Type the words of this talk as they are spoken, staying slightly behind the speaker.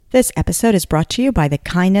This episode is brought to you by the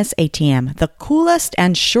Kindness ATM, the coolest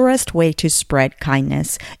and surest way to spread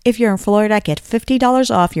kindness. If you're in Florida, get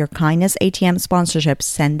 $50 off your Kindness ATM sponsorship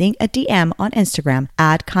sending a DM on Instagram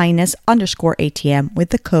at kindness_ATM with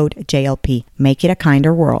the code JLP. Make it a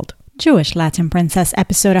kinder world. Jewish Latin Princess,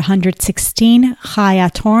 episode 116,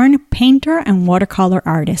 Chaya Torn, painter and watercolor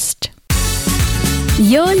artist.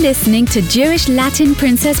 You're listening to Jewish Latin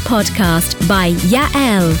Princess podcast by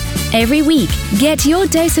Yael. Every week, get your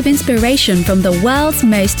dose of inspiration from the world's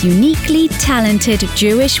most uniquely talented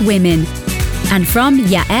Jewish women. And from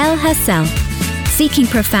Yael herself, seeking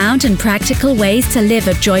profound and practical ways to live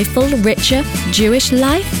a joyful, richer Jewish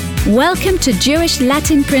life? Welcome to Jewish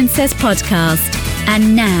Latin Princess podcast.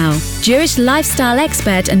 And now, Jewish lifestyle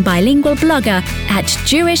expert and bilingual blogger at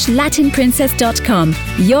JewishLatinPrincess.com,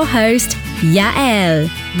 your host, Yael.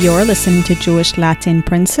 You're listening to Jewish Latin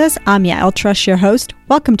Princess. I'm Yael Trush, your host.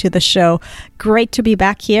 Welcome to the show. Great to be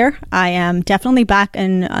back here. I am definitely back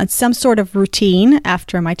in some sort of routine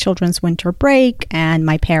after my children's winter break and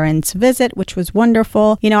my parents' visit, which was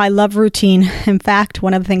wonderful. You know, I love routine. In fact,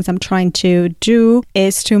 one of the things I'm trying to do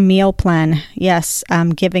is to meal plan. Yes, I'm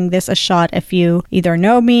giving this a shot. If you either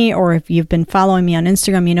know me or if you've been following me on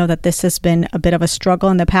Instagram, you know that this has been a bit of a struggle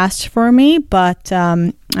in the past for me, but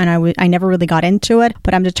I never really got into it,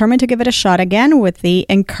 but I'm determined to give it a shot again with the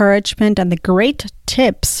encouragement and the great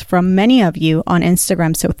tips from many of you on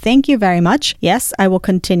Instagram. So thank you very much. Yes, I will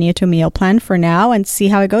continue to meal plan for now and see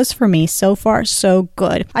how it goes for me. So far, so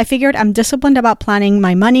good. I figured I'm disciplined about planning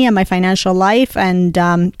my money and my financial life and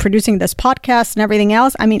producing this podcast and everything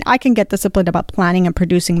else. I mean, I can get disciplined about planning and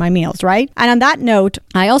producing my meals, right? And on that note,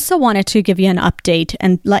 I also wanted to give you an update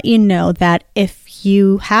and let you know that if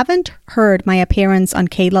you haven't heard my appearance on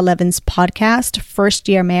Kayla Levin's podcast, First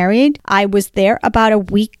Year Married, I was there about a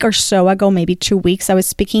week or so ago, maybe 2 weeks. I was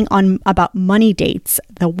speaking about money dates,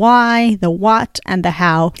 the why, the what, and the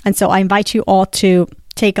how. And so I invite you all to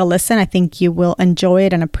take a listen. I think you will enjoy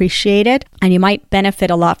it and appreciate it. And you might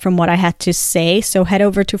benefit a lot from what I had to say. So head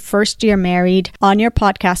over to First Year Married on your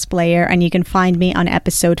podcast player and you can find me on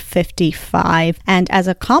episode 55. And as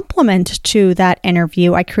a complement to that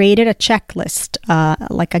interview, I created a checklist,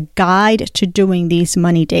 like a guide to doing these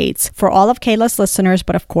money dates for all of Kayla's listeners.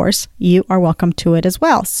 But of course, you are welcome to it as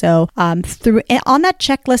well. So on that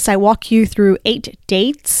checklist, I walk you through 8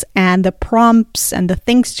 dates and the prompts and the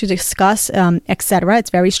things to discuss, etc. It's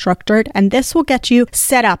very structured, and this will get you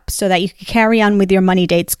set up so that you can carry on with your money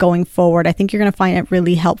dates going forward. I think you're going to find it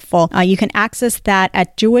really helpful. You can access that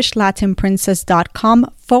at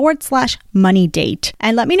JewishLatinPrincess.com/money date.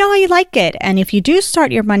 And let me know how you like it. And if you do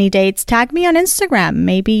start your money dates, tag me on Instagram.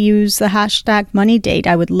 Maybe use the hashtag money date.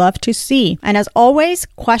 I would love to see. And as always,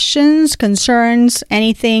 questions, concerns,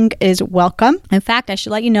 anything is welcome. In fact, I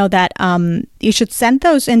should let you know that you should send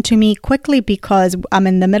those in to me quickly because I'm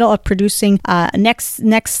in the middle of producing next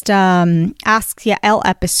Ask Yael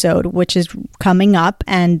episode, which is coming up,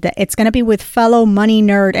 and it's going to be with fellow money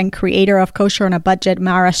nerd and creator of Kosher on a Budget,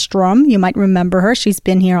 Mara Strom. You might remember her. She's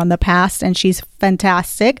been here on the past and she's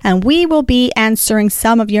fantastic. And we will be answering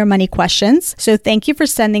some of your money questions. So thank you for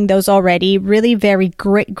sending those already. Really very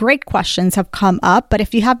great questions have come up. But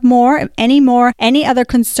if you have any other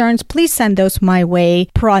concerns, please send those my way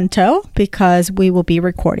pronto because we will be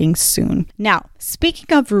recording soon. Now,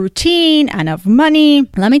 speaking of routine and of money,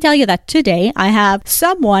 let me tell you that today I have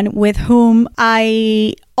someone with whom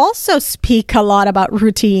I also speak a lot about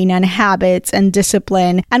routine and habits and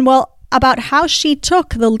discipline and about how she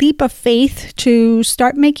took the leap of faith to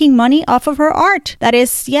start making money off of her art. That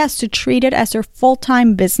is, yes, to treat it as her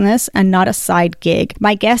full-time business and not a side gig.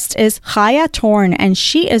 My guest is Chaya Torn, and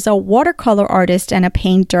she is a watercolor artist and a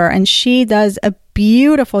painter, and she does a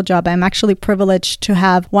beautiful job. I'm actually privileged to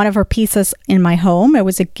have one of her pieces in my home. It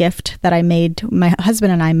was a gift that I made, my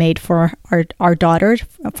husband and I made for our daughter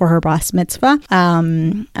for her bas mitzvah.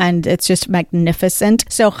 And it's just magnificent.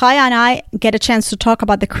 So Chaya and I get a chance to talk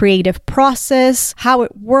about the creative process, how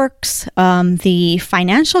it works, the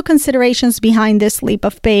financial considerations behind this leap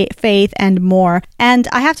of faith and more. And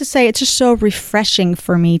I have to say, it's just so refreshing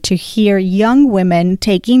for me to hear young women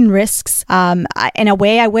taking risks. In a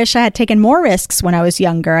way, I wish I had taken more risks when I was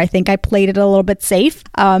younger. I think I played it a little bit safe.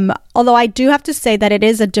 Although I do have to say that it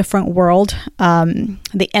is a different world.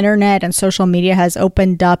 The internet and social media has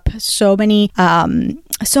opened up so many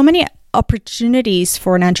opportunities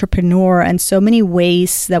for an entrepreneur and so many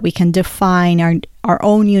ways that we can define our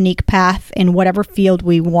own unique path in whatever field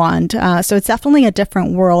we want. So it's definitely a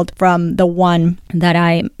different world from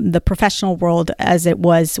the professional world as it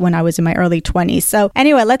was when I was in my early 20s. So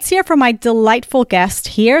anyway, let's hear from my delightful guest.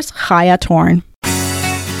 Here's Chaya Torn.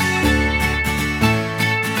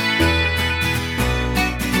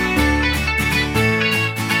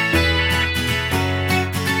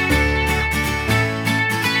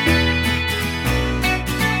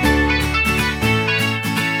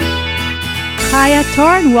 Soraya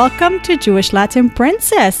Torn. Welcome to Jewish Latin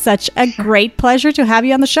Princess. Such a great pleasure to have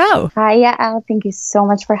you on the show. Hi, Yael. Thank you so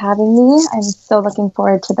much for having me. I'm so looking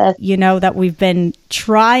forward to this. You know that we've been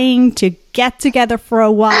trying to get together for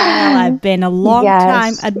a while. I've been a long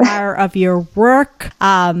time admirer of your work.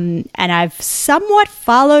 And I've somewhat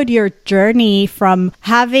followed your journey from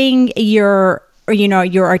having your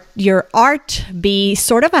art be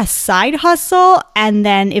sort of a side hustle and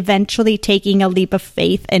then eventually taking a leap of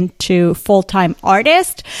faith into full-time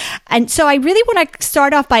artist. And so I really want to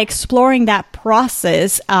start off by exploring that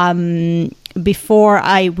process before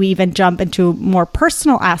we even jump into more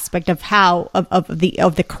personal aspect of of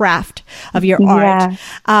the craft of your art.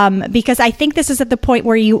 Because I think this is at the point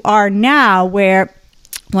where you are now, where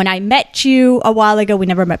when I met you a while ago, we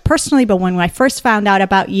never met personally, but when I first found out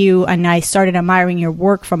about you and I started admiring your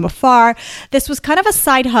work from afar, this was kind of a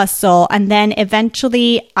side hustle. And then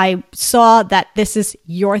eventually I saw that this is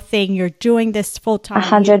your thing. You're doing this full time.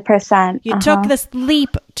 100%. You took this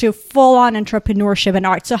leap to full-on entrepreneurship and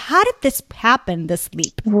art. So how did this happen, this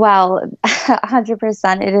leap? Well,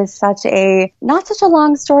 100%. It is not such a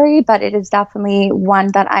long story, but it is definitely one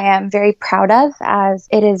that I am very proud of, as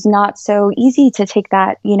it is not so easy to take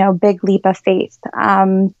that, big leap of faith.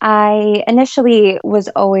 I initially was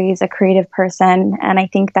always a creative person, and I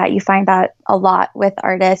think that you find that a lot with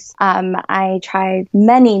artists. I tried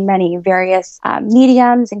many various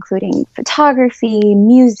mediums, including photography,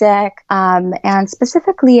 music, and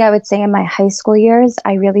specifically, I would say in my high school years,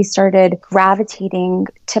 I really started gravitating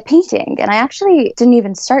to painting. And I actually didn't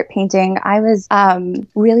even start painting. I was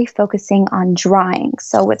really focusing on drawing.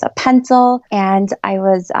 So with a pencil, and I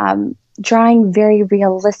was drawing very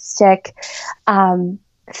realistic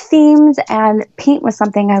themes, and paint was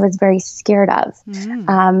something I was very scared of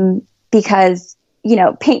because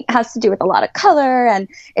paint has to do with a lot of color, and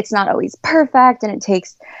it's not always perfect, and it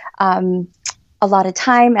takes a lot of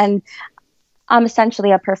time, and I'm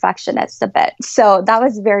essentially a perfectionist a bit. So that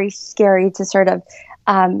was very scary to sort of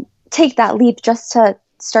take that leap just to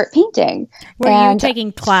start painting. Were you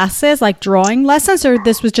taking classes, like drawing lessons, or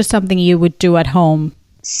this was just something you would do at home?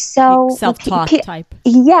 So like self-taught type.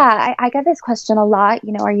 Yeah, I get this question a lot.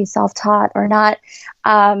 Are you self-taught or not?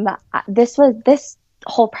 This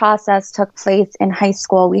whole process took place in high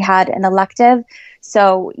school. We had an elective.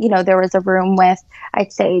 So, there was a room with,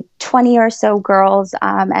 I'd say, 20 or so girls,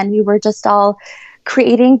 and we were just all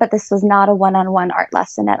creating, but this was not a one-on-one art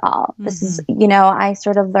lesson at all. Mm-hmm. This is, I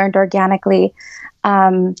sort of learned organically.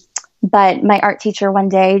 But my art teacher one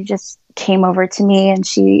day just came over to me, and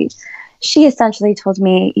she essentially told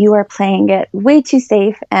me, "You are playing it way too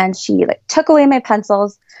safe." And she took away my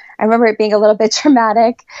pencils. I remember it being a little bit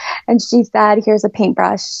dramatic. And she said, "Here's a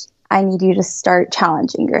paintbrush. I need you to start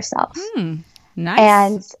challenging yourself." Nice.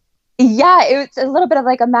 And yeah, it was a little bit of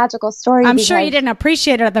like a magical story. I'm sure you didn't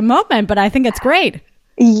appreciate it at the moment, but I think it's great.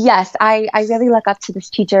 Yes, I really look up to this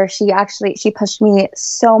teacher. She pushed me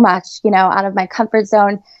so much, out of my comfort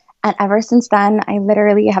zone. And ever since then, I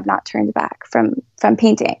literally have not turned back from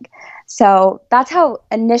painting. So that's how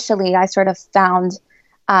initially I sort of found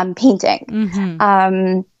painting.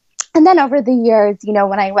 Mm-hmm. And then over the years,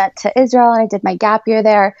 when I went to Israel and I did my gap year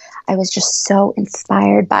there, I was just so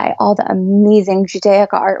inspired by all the amazing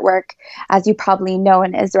Judaica artwork. As you probably know,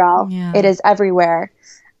 in Israel, It is everywhere.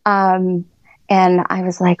 And I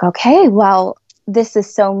was like, okay, well, this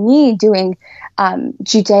is so me doing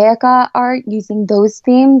Judaica art, using those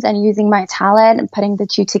themes and using my talent and putting the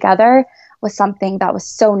two together was something that was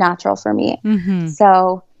so natural for me. Mm-hmm.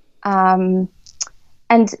 So,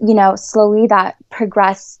 and, slowly that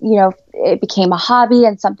progressed, it became a hobby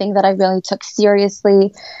and something that I really took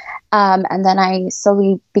seriously. And then I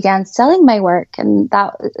slowly began selling my work. And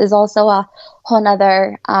that is also a whole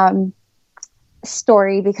nother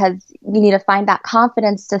story, because you need to find that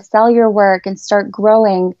confidence to sell your work and start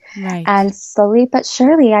growing. Right. And slowly but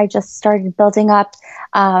surely, I just started building up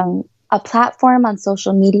a platform on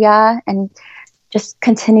social media and just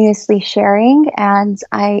continuously sharing. And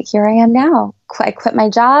here I am now. I quit my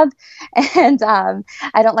job, and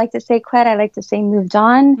I don't like to say quit. I like to say moved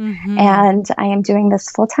on. Mm-hmm. And I am doing this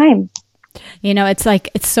full time.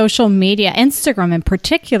 It's social media. Instagram in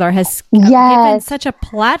particular has given such a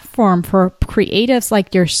platform for creatives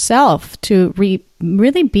like yourself to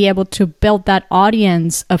really be able to build that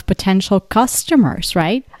audience of potential customers,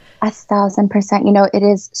 right? 1,000%. It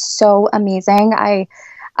is so amazing.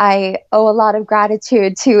 I owe a lot of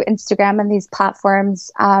gratitude to Instagram and these platforms,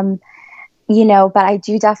 but I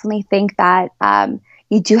do definitely think that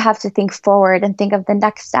you do have to think forward and think of the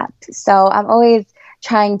next step. So I'm always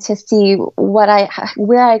trying to see where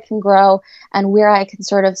I can grow and where I can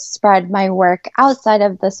sort of spread my work outside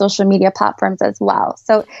of the social media platforms as well.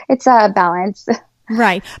 So it's a balance.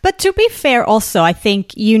 Right. But to be fair, also, I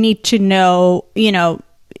think you need to know,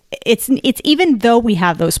 it's even though we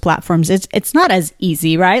have those platforms, it's not as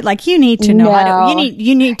easy, right? Like you need to know how to,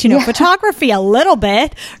 you need to know photography a little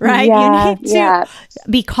bit, right? Yeah, you need to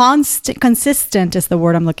be consistent is the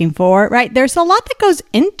word I'm looking for, right? There's a lot that goes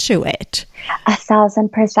into it.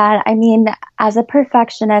 1,000%. I mean, as a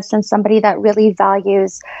perfectionist and somebody that really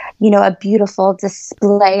values, a beautiful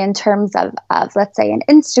display in terms of let's say an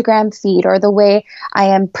Instagram feed or the way I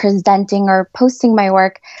am presenting or posting my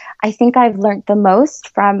work, I think I've learned the most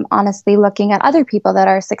from honestly looking at other people that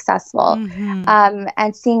are successful,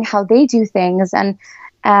 and seeing how they do things.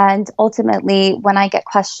 And ultimately, when I get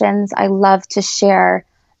questions, I love to share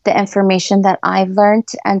the information that I've learned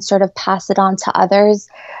and sort of pass it on to others,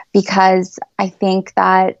 because I think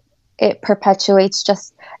that it perpetuates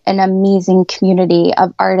just an amazing community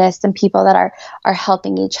of artists and people that are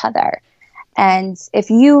helping each other. And if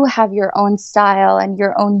you have your own style and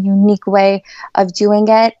your own unique way of doing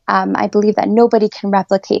it, I believe that nobody can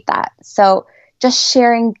replicate that. So just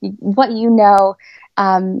sharing what you know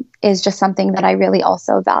is just something that I really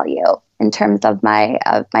also value in terms of my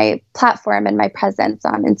platform and my presence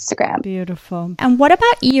on Instagram. Beautiful. And what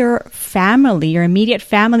about your family, your immediate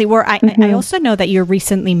family? Where I also know that you're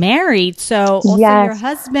recently married. So also your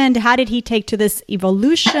husband, how did he take to this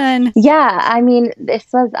evolution? Yeah, I mean, this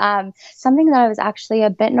was something that I was actually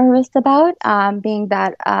a bit nervous about, being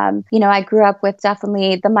that, I grew up with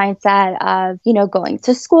definitely the mindset of, going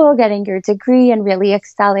to school, getting your degree and really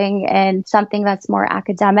excelling in something that's more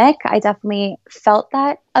academic. I definitely felt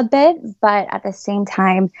that a bit, but at the same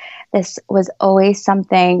time, this was always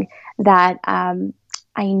something that I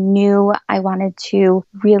knew I wanted to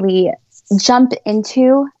really jump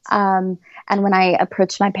into. And when I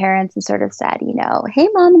approached my parents and sort of said, hey,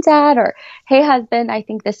 mom and dad, or hey, husband, I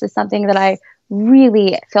think this is something that I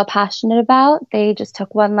really feel passionate about, they just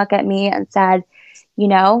took one look at me and said,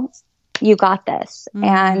 you got this.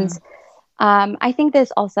 And I think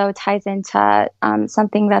this also ties into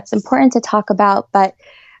something that's important to talk about, but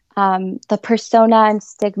the persona and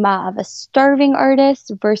stigma of a starving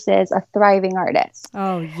artist versus a thriving artist.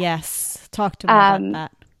 Oh, yes. Talk to me about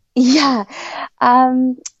that. Yeah.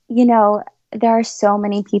 There are so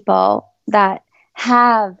many people that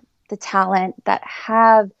have the talent, that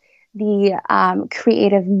have the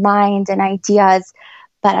creative mind and ideas,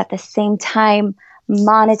 but at the same time,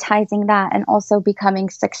 monetizing that and also becoming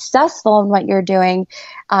successful in what you're doing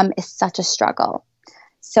is such a struggle.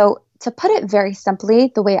 So to put it very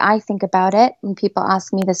simply, the way I think about it, when people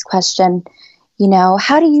ask me this question,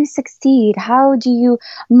 how do you succeed? How do you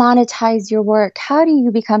monetize your work? How do you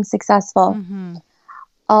become successful?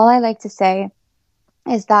 All I like to say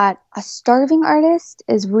is that a starving artist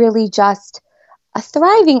is really just a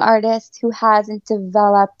thriving artist who hasn't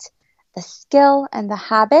developed the skill and the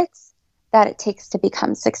habits that it takes to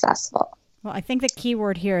become successful. Well, I think the key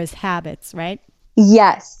word here is habits, right?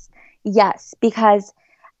 Yes, because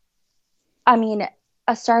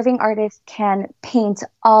a starving artist can paint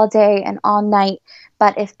all day and all night,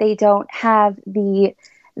 but if they don't have the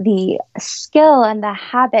skill and the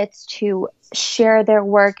habits to share their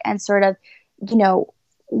work and sort of,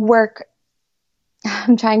 work,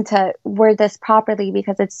 I'm trying to word this properly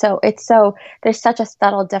because it's so, there's such a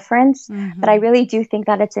subtle difference, but I really do think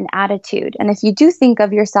that it's an attitude. And if you do think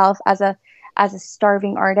of yourself as a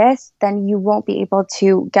starving artist, then you won't be able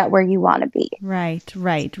to get where you want to be. Right.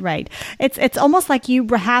 It's almost like you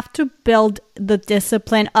have to build the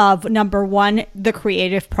discipline of, number one, the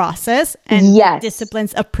creative process and the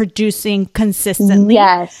disciplines of producing consistently.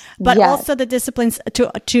 But also the disciplines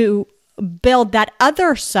to build that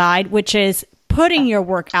other side, which is putting your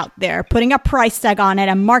work out there, putting a price tag on it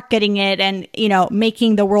and marketing it and,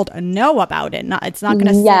 making the world know about it. It's not going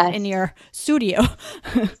to sit in your studio.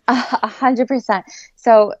 100%.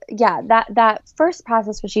 So that first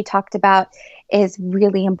process, which you talked about, is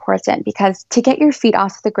really important because to get your feet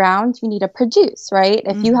off the ground, you need to produce, right?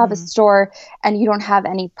 If you have a store and you don't have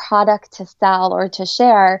any product to sell or to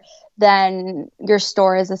share, then your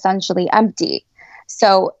store is essentially empty.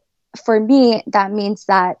 So for me, that means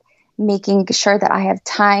that making sure that I have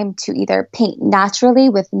time to either paint naturally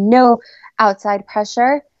with no outside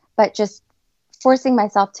pressure, but just forcing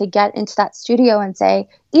myself to get into that studio and say,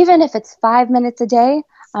 even if it's 5 minutes a day,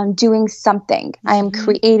 I'm doing something. I am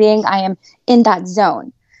creating, I am in that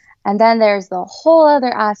zone. And then there's the whole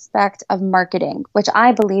other aspect of marketing, which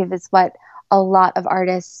I believe is what a lot of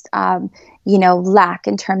artists, lack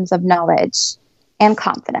in terms of knowledge. and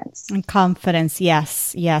confidence. And confidence,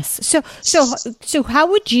 yes. So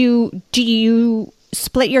how do you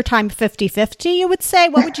split your time 50-50, you would say?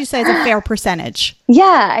 What would you say is a fair percentage?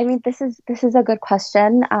 Yeah, I mean, this is a good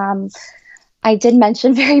question. I did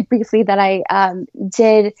mention very briefly that I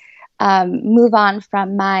did move on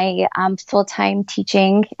from my full-time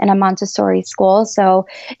teaching in a Montessori school. So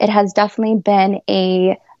it has definitely been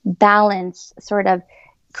a balance, sort of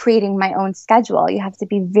creating my own schedule. You have to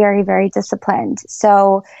be very, very disciplined.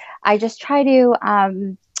 So I just try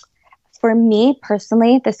to, for me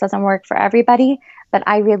personally, this doesn't work for everybody, but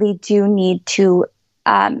I really do need to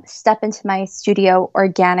step into my studio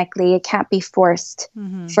organically. It can't be forced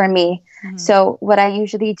for me. So what I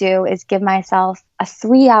usually do is give myself a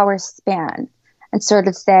 3-hour span and sort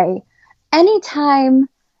of say, anytime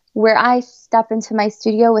where I step into my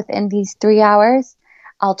studio within these 3 hours,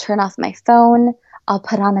 I'll turn off my phone. I'll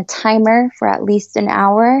put on a timer for at least an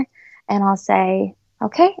hour, and I'll say,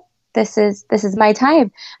 okay, this is my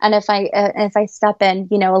time. And if I step in,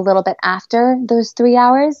 a little bit after those 3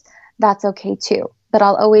 hours, that's okay too. But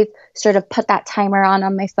I'll always sort of put that timer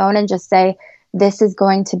on my phone and just say, this is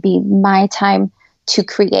going to be my time to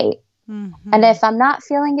create. And if I'm not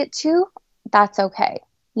feeling it too, that's okay,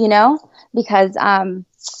 because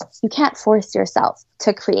you can't force yourself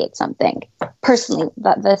to create something. Personally,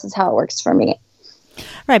 this is how it works for me.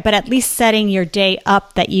 Right, but at least setting your day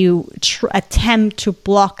up that you attempt to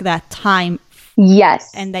block that time.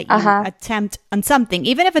 Yes. And that you attempt on something,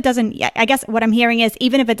 even if it doesn't, I guess what I'm hearing is,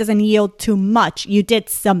 even if it doesn't yield too much, you did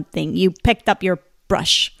something, you picked up your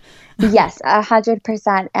brush. Yes,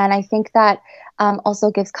 100%. And I think that also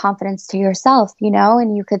gives confidence to yourself,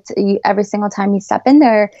 and you could, every single time you step in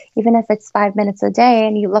there, even if it's 5 minutes a day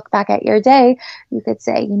and you look back at your day, you could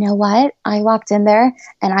say, you know what, I walked in there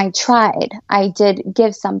and I tried, I did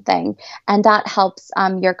give something, and that helps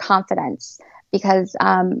your confidence. Because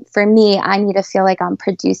for me, I need to feel like I'm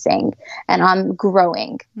producing and I'm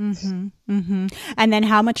growing. And then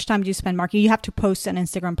how much time do you spend, Marky? You have to post on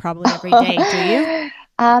Instagram probably every day, do you?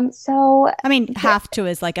 I mean, have to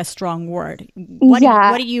is like a strong word. What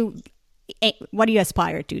do you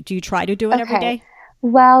aspire to? Do you try to do it every day?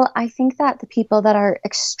 Well, I think that the people that are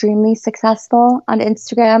extremely successful on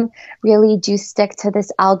Instagram really do stick to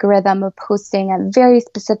this algorithm of posting at very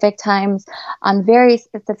specific times on very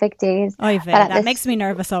specific days. Oy vey, that makes me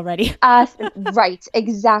nervous already. Right,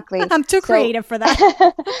 exactly. I'm too creative for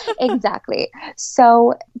that. Exactly.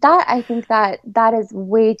 So I think that is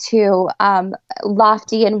way too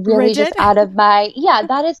lofty and really rigid? Just out of my,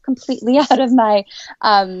 that is completely out of my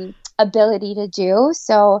ability to do.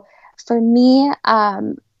 So for me,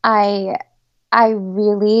 I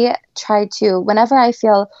really try to, whenever I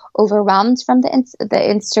feel overwhelmed from the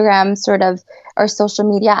Instagram sort of or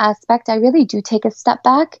social media aspect, I really do take a step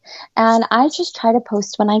back and I just try to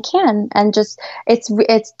post when I can. And just it's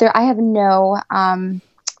there. I have no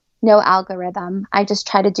algorithm. I just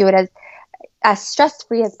try to do it as stress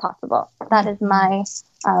free as possible. That is my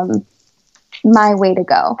way to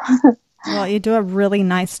go. Well, you do a really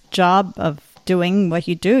nice job of doing what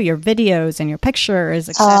you do, your videos and your pictures,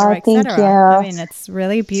 etc., etc. I mean, it's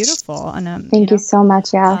really beautiful. And thank you so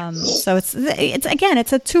much. Yeah. So it's again,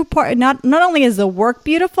 it's a two-part. Not only is the work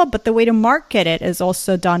beautiful, but the way to market it is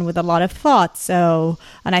also done with a lot of thought. So,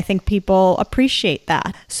 and I think people appreciate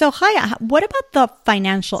that. So, Chaya, what about the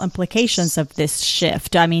financial implications of this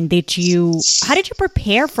shift? I mean, how did you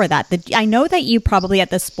prepare for that? I know that you probably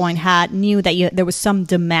at this point knew that there was some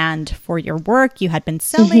demand for your work. You had been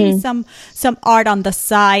selling some art on the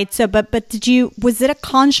side. So, but did you have a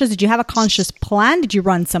conscious plan? Did you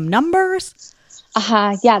run some numbers?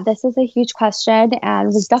 Yeah, this is a huge question and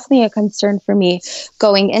was definitely a concern for me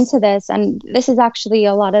going into this. And this is actually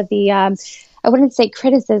a lot of the, I wouldn't say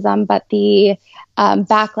criticism, but the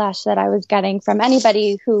backlash that I was getting from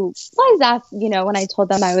anybody who was asked, when I told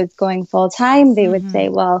them I was going full time, they would say,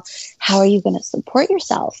 well, how are you going to support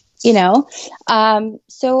yourself?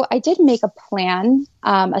 So I did make a plan,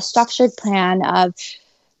 a structured plan of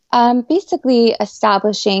basically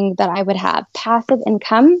establishing that I would have passive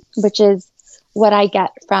income, which is what I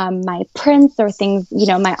get from my prints or things,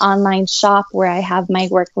 my online shop where I have my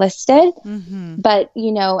work listed. But,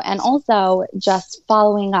 and also just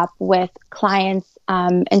following up with clients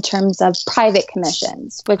in terms of private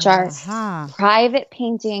commissions, which are private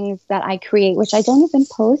paintings that I create, which I don't even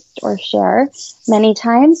post or share many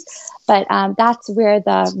times. But that's where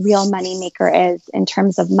the real money maker is in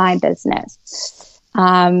terms of my business.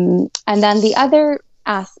 And then the other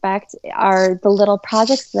aspect are the little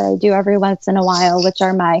projects that I do every once in a while, which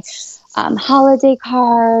are my holiday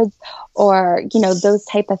cards or, those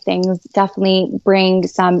type of things definitely bring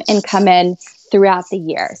some income in throughout the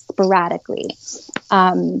year, sporadically.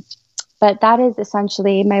 But that is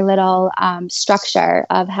essentially my little structure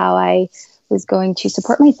of how I was going to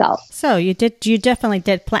support myself. So you definitely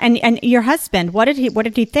did plan. And your husband, what did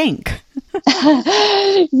he think?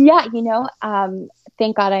 Yeah,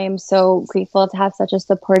 thank God I am so grateful to have such a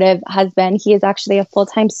supportive husband. He is actually a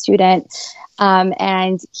full-time student.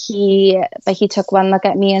 And he took one look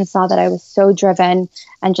at me and saw that I was so driven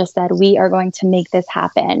and just said, we are going to make this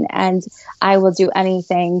happen. And I will do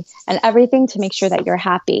anything and everything to make sure that you're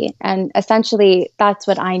happy. And essentially, that's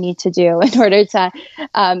what I need to do in order to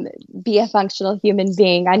be a functional human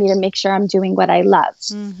being. I need to make sure I'm doing what I love.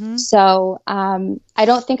 Mm-hmm. So I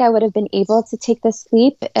don't think I would have been able to take this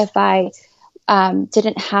leap if I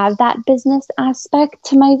didn't have that business aspect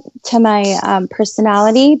to my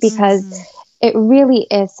personality, because it really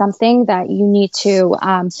is something that you need to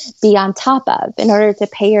be on top of in order to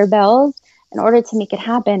pay your bills. In order to make it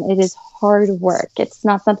happen, it is hard work. It's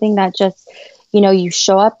not something that just, you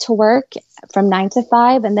show up to work from 9 to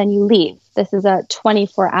 5 and then you leave. This is a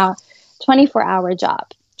 24-hour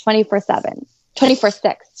job, 24/7.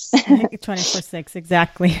 24/6. 24/6,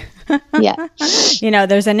 exactly. Yeah.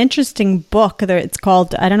 There's an interesting book there. It's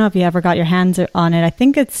called, I don't know if you ever got your hands on it. I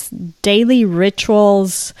think it's Daily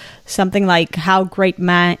Rituals, something like How Great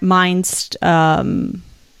Minds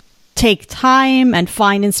Take Time and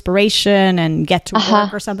Find Inspiration and Get to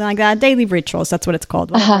Work, or something like that. Daily Rituals, that's what it's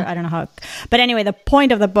called. I don't know how. But anyway, the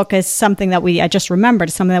point of the book is something that I just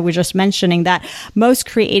remembered, something that we were just mentioning, that most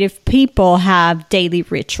creative people have daily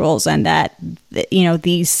rituals, and that,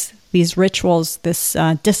 these rituals, this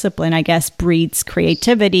discipline, I guess, breeds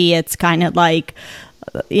creativity. It's kind of like,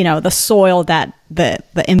 the soil that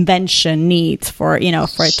the invention needs for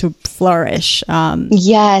it to flourish.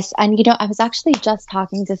 Yes. And, I was actually just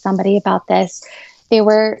talking to somebody about this. They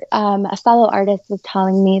were, a fellow artist was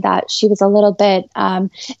telling me that she was a little bit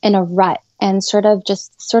in a rut and sort of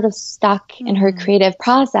stuck in her creative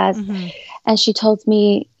process. Mm-hmm. And she told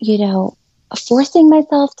me, forcing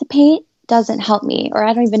myself to paint doesn't help me. Or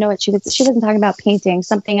I don't even know what she wasn't talking about painting,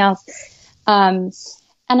 something else.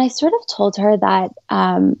 And I sort of told her that,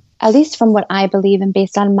 at least from what I believe and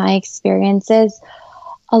based on my experiences,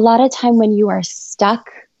 a lot of time when you are stuck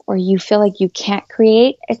or you feel like you can't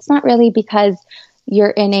create, it's not really because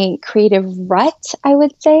you're in a creative rut, I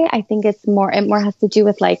would say. I think it more has to do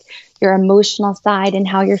with like your emotional side and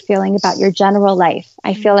how you're feeling about your general life.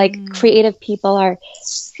 I feel like creative people are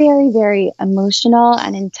very, very emotional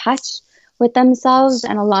and in touch with themselves.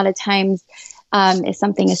 And a lot of times, if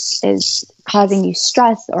something is causing you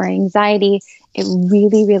stress or anxiety, it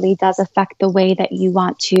really, really does affect the way that you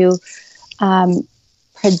want to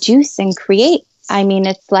produce and create. I mean,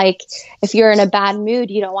 it's like if you're in a bad mood,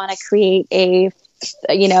 you don't want to create a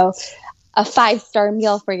 5-star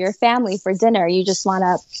meal for your family for dinner. You just want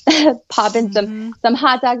to pop in some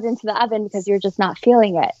hot dogs into the oven because you're just not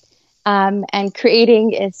feeling it. And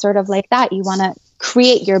creating is sort of like that. You want to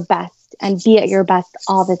create your best and be at your best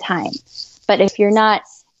all the time. But if you're not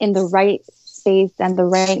in the right space and the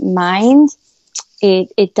right mind,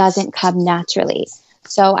 it doesn't come naturally.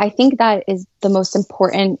 So I think that is the most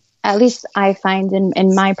important, at least I find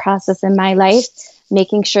in my process in my life,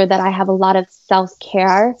 making sure that I have a lot of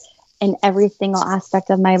self-care in every single aspect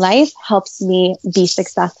of my life helps me be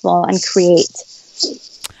successful and create.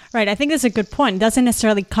 Right. I think that's a good point. It doesn't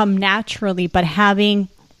necessarily come naturally, but having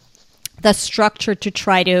the structure to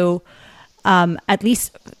try to at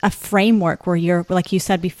least a framework where you're, like you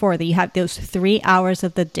said before, that you have those 3 hours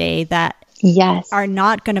of the day that are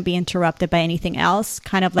not going to be interrupted by anything else.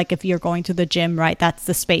 Kind of like if you're going to the gym, right? That's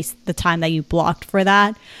the space, the time that you blocked for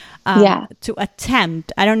that. To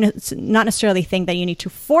attempt, I don't not necessarily think that you need to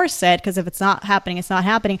force it, because if it's not happening, it's not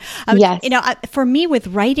happening. For me with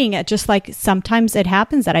writing, it just like sometimes it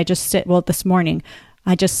happens that I just sit. Well, this morning,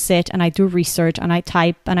 I just sit and I do research and I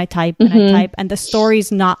type and I type and I type, and the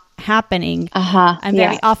story's not happening. And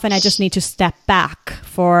very often I just need to step back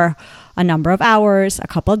for a number of hours, a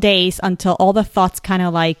couple of days, until all the thoughts kind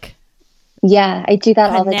of like I do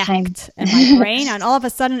that all the time in my brain, and all of a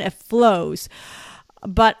sudden it flows.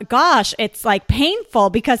 But gosh, it's like painful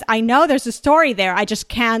because I know there's a story there. I just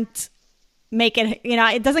can't make it,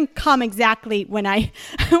 it doesn't come exactly when I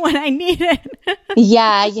need it.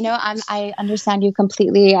 I understand you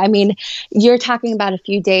completely. I mean, you're talking about a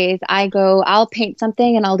few days. I'll paint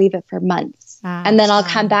something and I'll leave it for months. And then I'll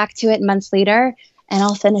come back to it months later and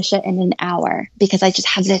I'll finish it in an hour because I just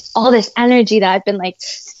have all this energy that I've been like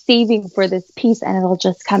saving for this piece, and it'll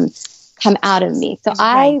just come come out of me. So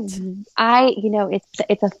Right. I,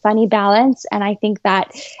 it's a funny balance. And I think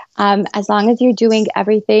that as long as you're doing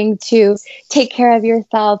everything to take care of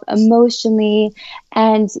yourself emotionally,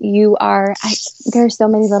 and there are so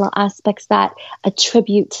many little aspects that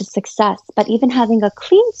attribute to success, but even having a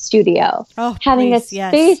clean studio, having please, a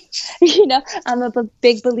yes. space, I'm a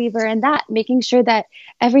big believer in that, making sure that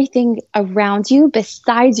everything around you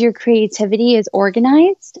besides your creativity is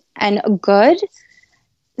organized and good,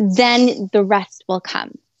 then the rest will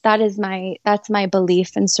come. That's my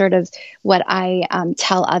belief and sort of what I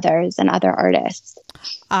tell others and other artists.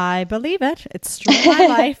 I believe it. It's true in my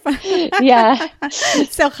life. Yeah.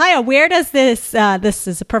 So, Chaya, where does this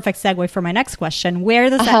is a perfect segue for my next question. Where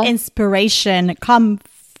does that inspiration come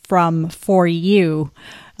from for you?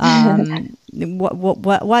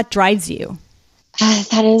 What drives you?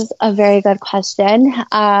 That is a very good question.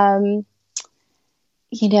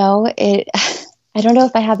 I don't know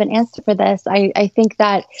if I have an answer for this. I think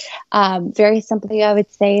that very simply, I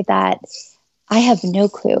would say that I have no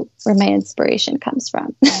clue where my inspiration comes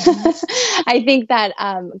from. I think that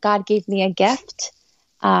God gave me a gift.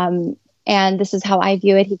 And this is how I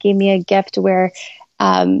view it. He gave me a gift where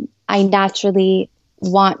I naturally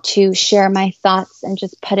want to share my thoughts and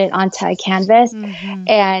just put it onto a canvas. Mm-hmm.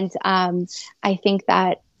 And I think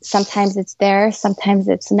that sometimes it's there, sometimes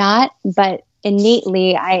it's not. But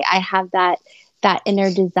innately, I have that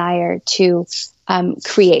inner desire to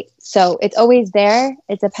create. So it's always there.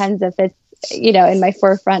 It depends if it's, in my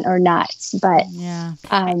forefront or not. But yeah.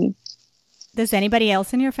 Does anybody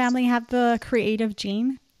else in your family have the creative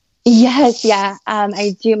gene? Yes. Yeah.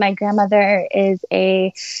 I do. My grandmother is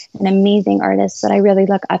an amazing artist that I really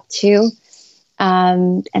look up to.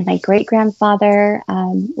 And my great grandfather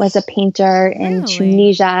was a painter in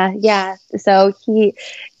Tunisia. Yeah. So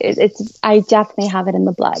I definitely have it in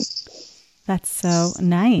the blood. That's so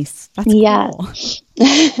nice. That's cool.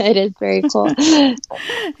 It is very cool.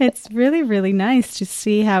 It's really, really nice to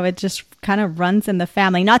see how it just kind of runs in the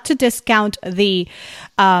family. Not to discount the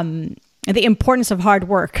importance of hard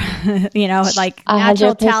work. Like 100%.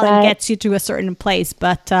 Natural talent gets you to a certain place,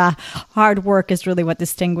 but hard work is really what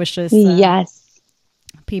distinguishes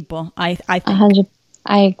people. I think. 100%.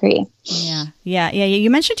 I agree. Yeah. You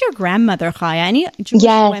mentioned your grandmother, Chaya. Any Jewish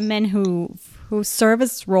women who serve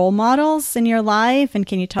as role models in your life, and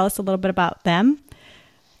can you tell us a little bit about them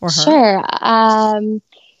or her? Sure.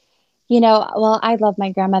 Well, I love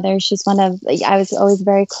my grandmother. I was always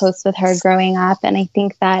very close with her growing up, and I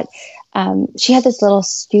think that she had this little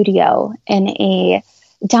studio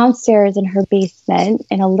downstairs in her basement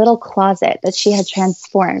in a little closet that she had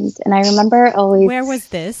transformed. And I remember always. Where was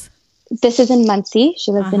this? This is in Monsey.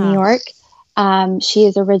 She lives in New York. She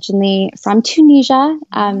is originally from Tunisia.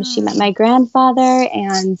 She met my grandfather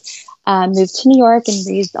and moved to New York and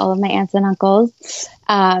raised all of my aunts and uncles.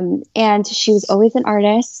 And she was always an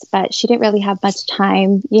artist, but she didn't really have much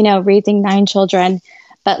time, raising 9 children.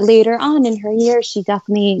 But later on in her years, she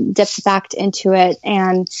definitely dipped back into it.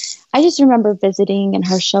 And I just remember visiting and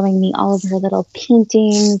her showing me all of her little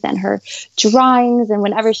paintings and her drawings. And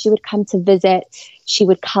whenever she would come to visit, she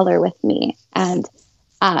would color with me and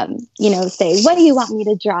say, what do you want me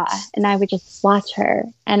to draw? And I would just watch her.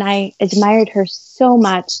 And I admired her so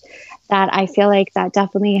much that I feel like that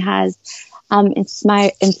definitely has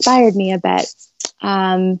inspired me a bit.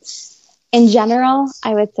 In general,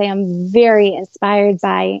 I would say I'm very inspired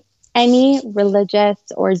by any religious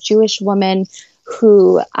or Jewish woman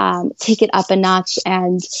who take it up a notch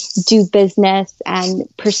and do business and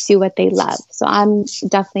pursue what they love. So I'm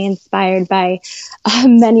definitely inspired by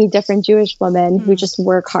many different Jewish women who just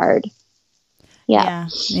work hard. Yeah.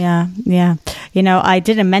 I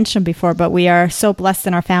didn't mention before, but we are so blessed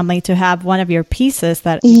in our family to have one of your pieces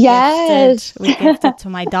that we gifted to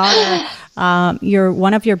my daughter.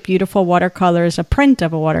 One of your beautiful watercolors, a print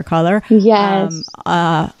of a watercolor. Yes.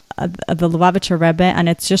 The Lubavitcher Rebbe, and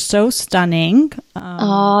it's just so stunning.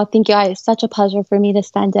 Thank you. It's such a pleasure for me to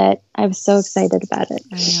send it. I was so excited about it.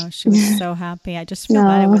 I know. She was so happy. I just feel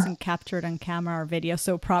bad it wasn't captured on camera or video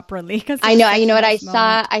so properly. I know. You know what? I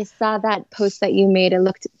saw that post that you made. It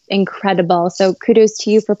looked incredible. So kudos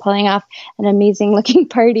to you for pulling off an amazing looking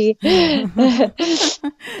party. Yeah,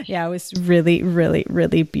 it was really, really,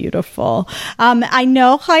 really beautiful. I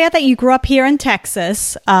know, Chaya, that you grew up here in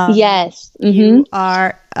Texas. Yes. Mm-hmm. You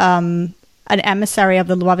are an emissary of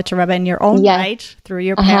the Lubavitcher Rebbe in your own right, through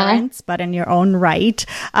your parents, but in your own right.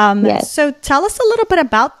 So tell us a little bit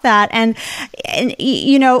about that. And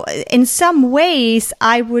in some ways,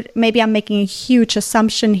 I'm making a huge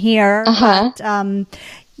assumption here, but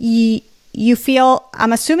you feel,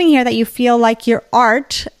 I'm assuming here that you feel like your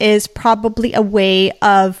art is probably a way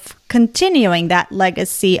of continuing that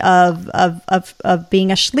legacy of being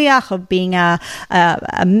a shliach, of being an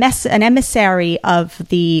emissary of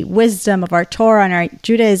the wisdom of our Torah and our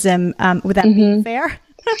Judaism. Would that be fair?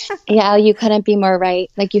 Yeah, you couldn't be more right.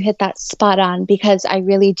 Like, you hit that spot on, because I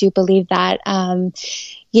really do believe that.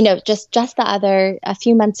 Just a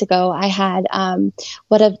few months ago, I had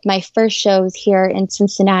one of my first shows here in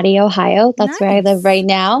Cincinnati, Ohio. That's where I live right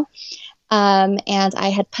now. And I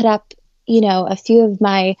had put up, a few of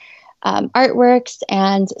my artworks,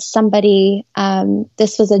 and somebody,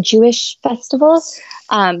 this was a Jewish festival,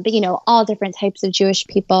 but all different types of Jewish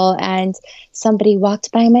people. And somebody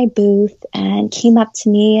walked by my booth and came up to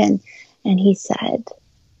me and he said,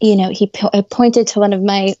 he pointed to one of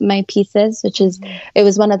my pieces, it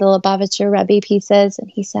was one of the Lubavitcher Rebbe pieces. And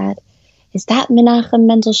he said, "Is that Menachem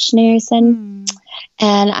Mendel Schneerson?"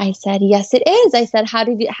 And I said, "Yes, it is." I said, "How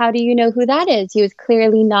do you know who that is?" He was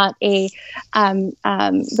clearly not a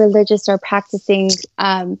religious or practicing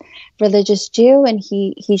religious Jew. And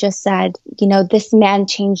he just said, "This man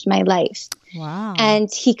changed my life." Wow.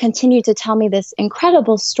 And he continued to tell me this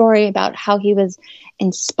incredible story about how he was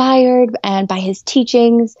inspired and by his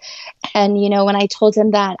teachings. And, when I told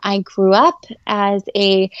him that I grew up as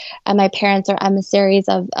my parents are emissaries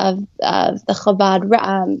of the Chabad,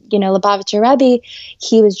 Lubavitcher Rebbe,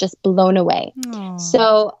 he was just blown away. Aww.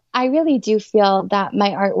 So I really do feel that my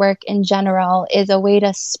artwork in general is a way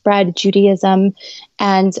to spread Judaism,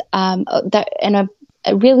 and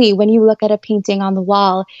really, when you look at a painting on the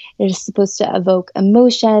wall, it is supposed to evoke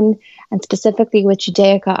emotion, and specifically with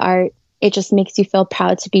Judaica art, it just makes you feel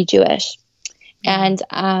proud to be Jewish. And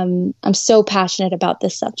I'm so passionate about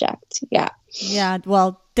this subject. Yeah. Yeah.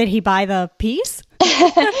 Well, did he buy the piece?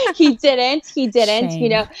 He didn't.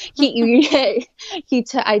 Shame.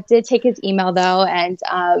 I did take his email though, and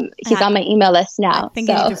he's on my email list now. I think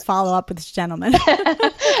you need to follow up with this gentleman.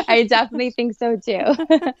 I definitely think so too.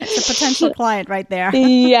 It's a potential client right there.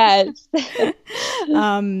 Yes.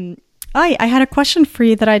 I had a question for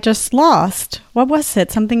you that I just lost. What was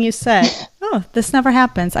it? Something you said. Oh, this never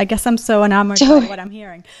happens. I guess I'm so enamored by what I'm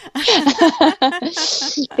hearing.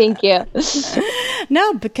 Thank you.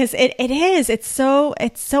 No, because it is. It's so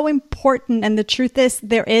important. And the truth is,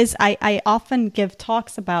 I often give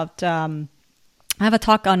talks about. I have a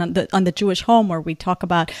talk on the Jewish home where we talk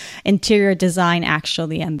about interior design,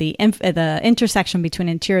 actually, and the intersection between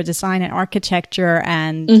interior design and architecture,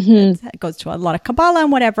 and it goes to a lot of Kabbalah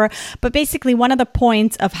and whatever. But basically, one of the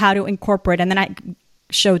points of how to incorporate, and then I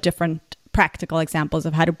show different practical examples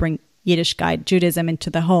of how to bring Yiddishkeit, Judaism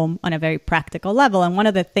into the home on a very practical level. And one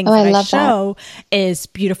of the things that I show is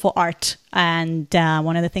beautiful art. And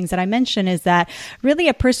one of the things that I mention is that really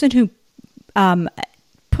a person who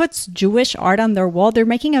puts Jewish art on their wall, they're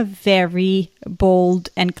making a very bold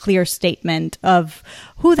and clear statement of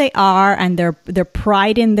who they are and their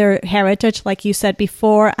pride in their heritage, like you said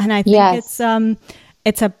before. And I think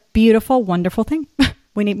it's a beautiful, wonderful thing.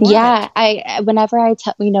 We need more. Yeah,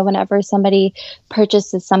 whenever somebody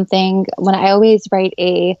purchases something, when I always write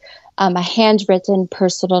a handwritten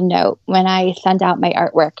personal note when I send out my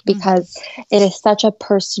artwork, because it is such a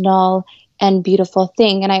personal and beautiful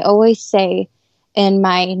thing. And I always say in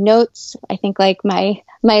my notes, I think like my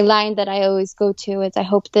line that I always go to is, I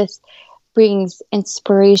hope this brings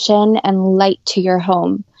inspiration and light to your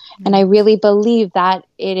home. And I really believe that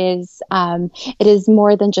it is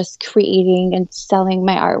more than just creating and selling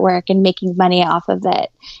my artwork and making money off of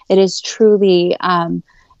it. It is truly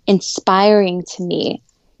inspiring to me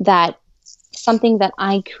that something that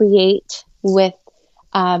I create with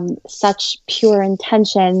such pure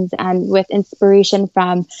intentions and with inspiration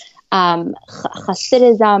from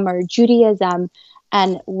Hasidism or Judaism,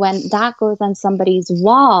 and when that goes on somebody's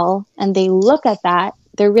wall and they look at that,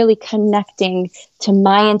 they're really connecting to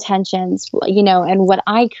my intentions, and what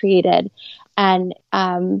I created. And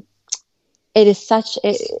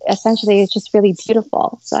essentially it's just really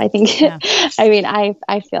beautiful. So I think, I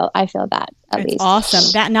feel that at least.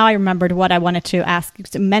 Awesome. That now I remembered what I wanted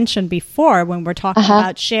to mention before when we're talking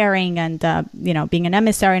about sharing and, being an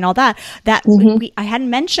emissary and all that, I hadn't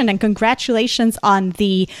mentioned, and congratulations on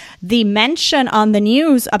the mention on the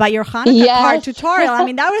news about your Hanukkah card tutorial. I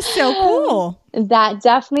mean, that was so cool. That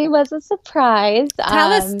definitely was a surprise.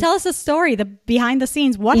 Tell us the story, the behind the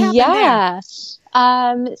scenes. What happened there?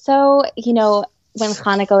 So, when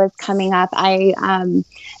Hanukkah was coming up, I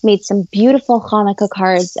made some beautiful Hanukkah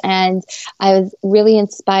cards, and I was really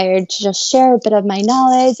inspired to just share a bit of my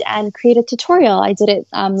knowledge and create a tutorial. I did it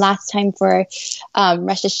last time for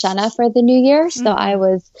Rosh Hashanah for the New Year. So I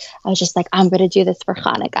was just like, I'm going to do this for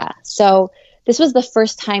Hanukkah. So this was the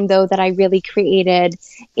first time, though, that I really created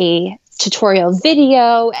a tutorial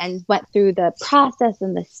video and went through the process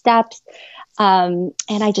and the steps. And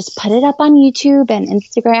I just put it up on YouTube and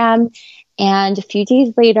Instagram. And a few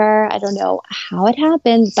days later, I don't know how it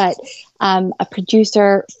happened, but a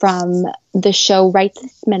producer from the show Right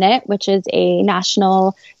This Minute, which is a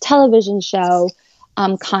national television show,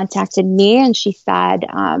 contacted me, and she said,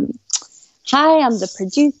 hi, I'm the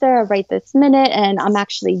producer of Right This Minute, and I'm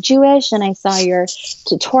actually Jewish, and I saw your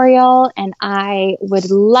tutorial, and I would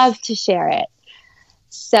love to share it.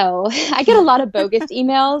 So I get a lot of bogus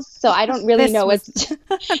emails, so I don't really know what's...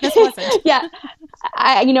 This wasn't. Yeah.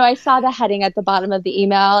 I saw the heading at the bottom of the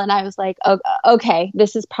email, and I was like, oh, okay,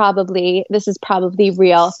 this is probably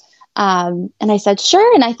real. And I said,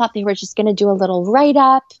 sure. And I thought they were just going to do a little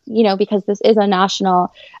write-up, because this is a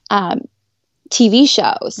national TV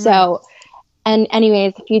show. So, and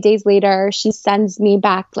anyways, a few days later, she sends me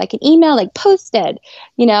back like an email, like posted,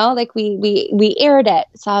 like we aired it.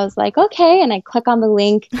 So I was like, okay. And I click on the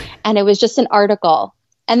link, and it was just an article.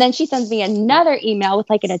 And then she sends me another email with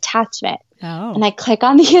like an attachment. Oh. And I click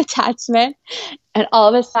on the attachment, and all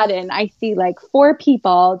of a sudden I see like 4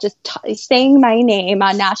 people just saying my name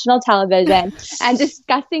on national television and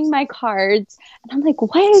discussing my cards. And I'm like,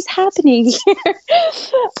 what is happening here?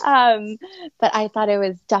 But I thought it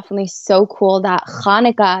was definitely so cool that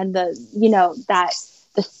Hanukkah and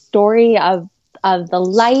the story of the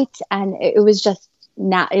light, and it was just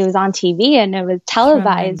it was on TV and it was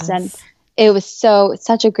televised. Tremendous. And it was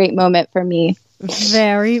such a great moment for me.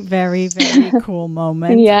 Very, very, very cool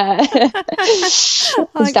moment. Yeah.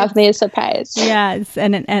 It's definitely a surprise. Yes.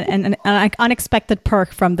 And an unexpected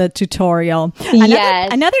perk from the tutorial.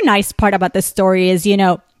 Yes. Another nice part about this story is,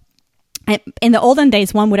 in the olden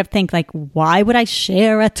days, one would have think like, why would I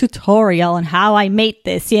share a tutorial on how I made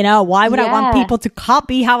this? Why would I want people to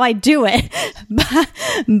copy how I do it?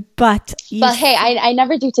 But hey, I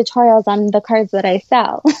never do tutorials on the cards that I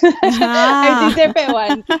sell. I do different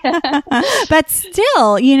ones. But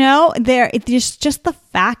still, there's just the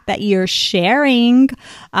fact that you're sharing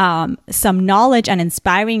some knowledge and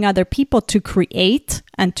inspiring other people to create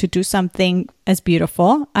and to do something as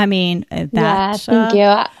beautiful. I mean, thank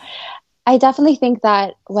you. I definitely think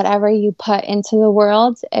that whatever you put into the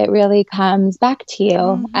world, it really comes back to you.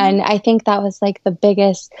 Mm-hmm. And I think that was like the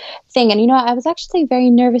biggest thing. And, I was actually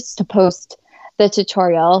very nervous to post the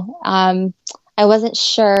tutorial. I wasn't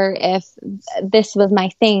sure if this was my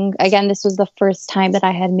thing. Again, this was the first time that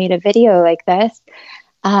I had made a video like this.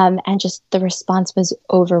 And just the response was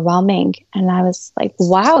overwhelming. And I was like,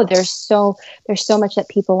 wow, there's so much that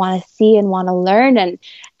people want to see and want to learn.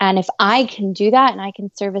 And if I can do that and I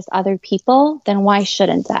can service other people, then why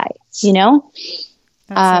shouldn't I? That's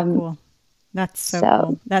so cool. That's so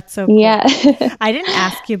cool. That's so cool. Yeah. I didn't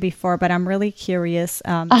ask you before, but I'm really curious,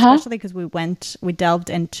 especially because we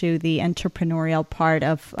delved into the entrepreneurial part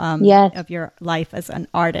of your life as an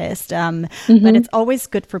artist. But it's always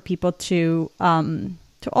good for people to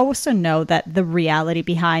also know that the reality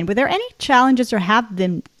behind. Were there any challenges, or have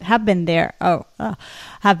been there?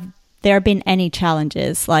 Have there been any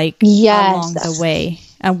challenges along the way?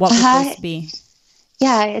 And what would those be?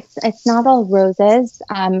 Yeah, it's not all roses.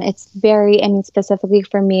 It's specifically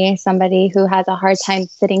for me, somebody who has a hard time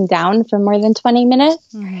sitting down for more than 20 minutes.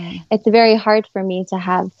 Mm-hmm. It's very hard for me to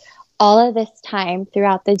have all of this time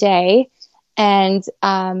throughout the day. And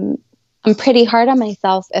I'm pretty hard on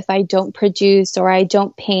myself if I don't produce or I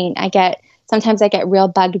don't paint. Sometimes I get real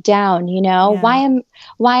bugged down, Yeah.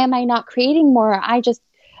 Why am I not creating more? I just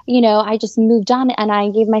moved on and I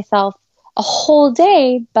gave myself a whole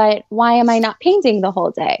day, but why am I not painting the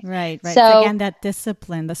whole day? Right. So again, that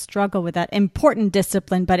discipline, the struggle with that important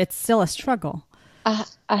discipline, but it's still a struggle. 100%.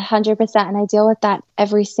 And I deal with that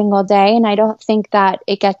every single day. And I don't think that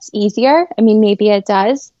it gets easier. I mean, maybe it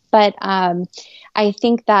does, but I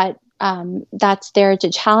think that that's there to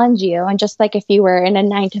challenge you. And just like if you were in a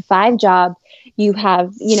 9-to-5 job, you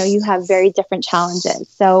have very different challenges.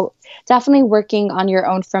 So definitely working on your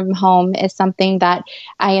own from home is something that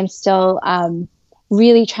I am still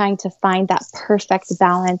really trying to find that perfect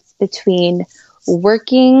balance between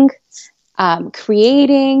working,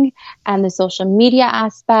 creating, and the social media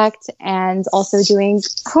aspect, and also doing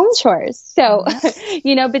home chores. So,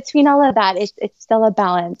 between all of that, it's still a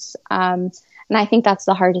balance. And I think that's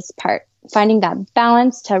the hardest part, finding that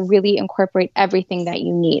balance to really incorporate everything that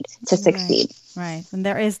you need to succeed. Right. And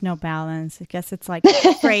there is no balance. I guess it's like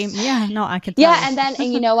frame. Yeah, no, I could tell. Yeah.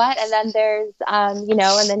 And you know what? And then there's,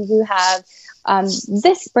 and then you have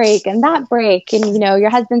this break and that break, and, your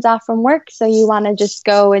husband's off from work. So you want to just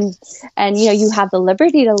go and, you have the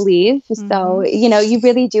liberty to leave. Mm-hmm. So, you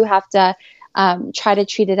really do have to try to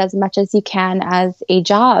treat it as much as you can as a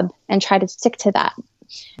job and try to stick to that.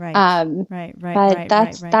 Right. But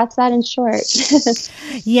that's that in short.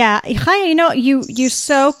 Yeah. Chaya, you're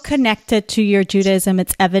so connected to your Judaism.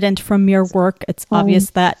 It's evident from your work. It's obvious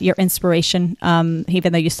that your inspiration,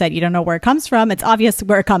 even though you said you don't know where it comes from, it's obvious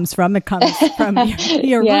where it comes from. It comes from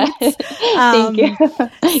your roots. Thank you.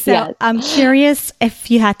 So yes. I'm curious,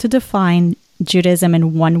 if you had to define Judaism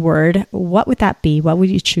in one word, what would that be? What would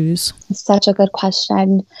you choose? Such a good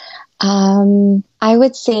question. I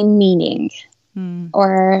would say meaning.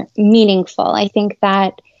 Or meaningful. I think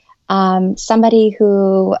that somebody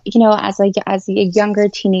who, as a younger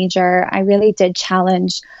teenager, I really did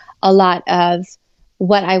challenge a lot of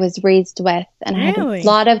what I was raised with. And I had a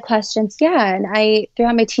lot of questions. Yeah. And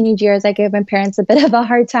throughout my teenage years, I gave my parents a bit of a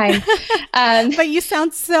hard time. But you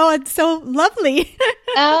sound so lovely.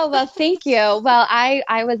 Oh, well, thank you. Well,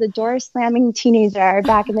 I was a door slamming teenager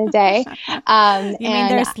back in the day. You mean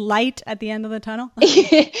there's light at the end of the tunnel?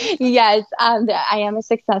 Yes, I am a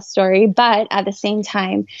success story. But at the same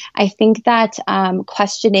time, I think that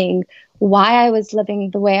questioning why I was living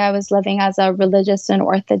the way I was living as a religious and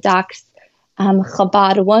Orthodox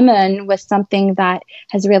Chabad woman was something that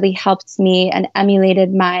has really helped me and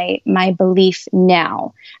emulated my belief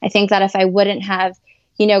now. I think that if I wouldn't have,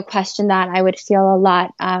 questioned that, I would feel a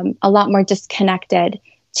lot more disconnected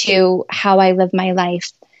to how I live my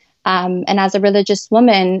life. And as a religious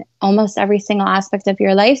woman, almost every single aspect of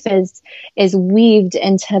your life is weaved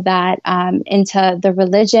into that, into the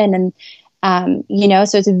religion. And,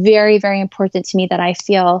 so it's very, very important to me that I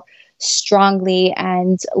feel strongly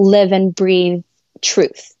and live and breathe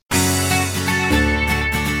truth.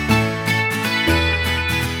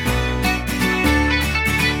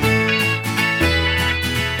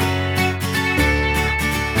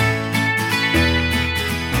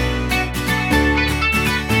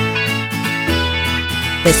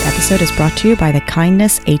 This episode is brought to you by the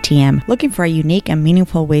Kindness ATM. Looking for a unique and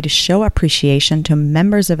meaningful way to show appreciation to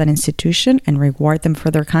members of an institution and reward them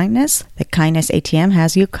for their kindness? The Kindness ATM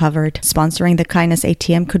has you covered. Sponsoring the Kindness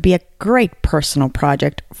ATM could be a great personal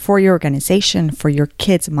project for your organization, for your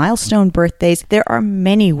kids' milestone birthdays. There are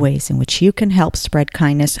many ways in which you can help spread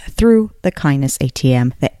kindness through the Kindness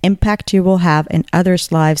ATM. The impact you will have in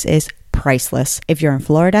others' lives is priceless. If you're in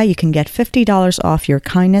Florida, you can get $50 off your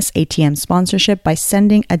Kindness ATM sponsorship by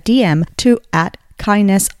sending a DM to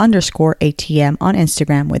 @kindness_ATM on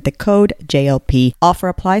Instagram with the code JLP. Offer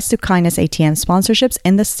applies to Kindness ATM sponsorships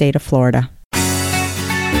in the state of Florida.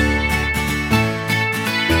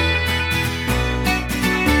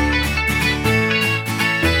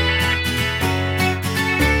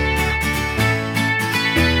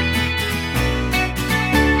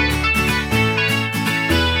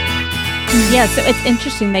 Yeah, so it's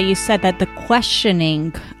interesting that you said that the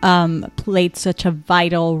questioning played such a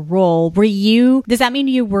vital role. Does that mean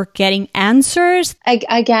you were getting answers?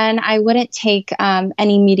 Again, I wouldn't take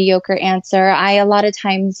any mediocre answer. A lot of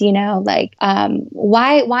times, why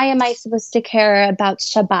am I supposed to care about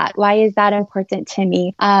Shabbat? Why is that important to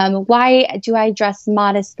me? Why do I dress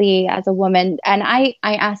modestly as a woman? And I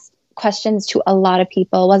asked questions to a lot of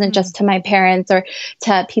people. It wasn't just to my parents or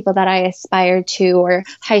to people that I aspired to or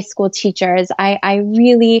high school teachers. I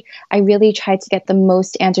really tried to get the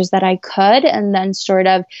most answers that I could and then sort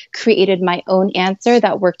of created my own answer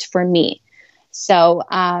that worked for me. So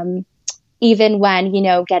even when,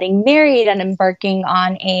 getting married and embarking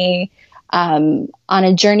on a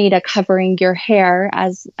journey to covering your hair,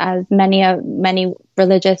 as many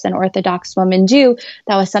religious and Orthodox women do,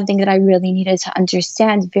 that was something that I really needed to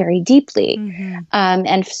understand very deeply,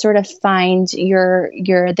 and sort of find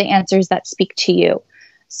the answers that speak to you.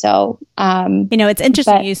 So, it's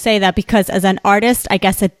interesting you say that, because as an artist, I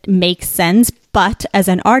guess it makes sense. But as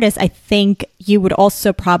an artist, I think you would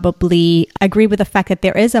also probably agree with the fact that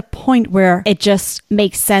there is a point where it just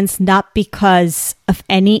makes sense, not because of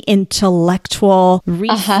any intellectual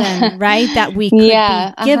reason, right? That we could be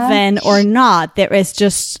given or not. There is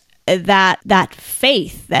just that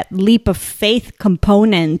faith, that leap of faith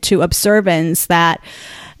component to observance there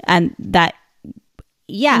might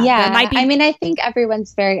be. I mean, I think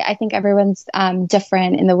everyone's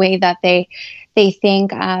different in the way that they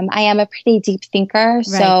think. I am a pretty deep thinker. Right.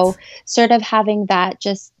 So sort of having that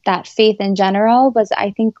faith in general was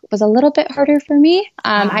a little bit harder for me.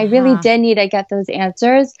 I really did need to get those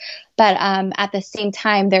answers. But at the same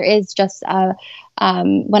time, there is just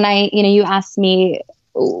when you asked me,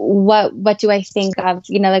 what do I think of,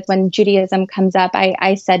 like when Judaism comes up,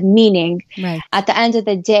 I said meaning. Right. At the end of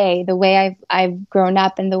the day, the way I've grown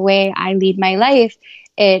up and the way I lead my life,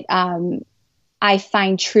 I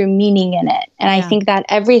find true meaning in it. And I think that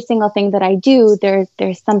every single thing that I do,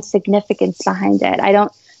 there's some significance behind it. I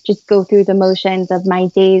don't just go through the motions of my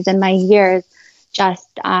days and my years, just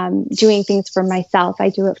doing things for myself. I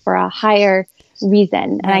do it for a higher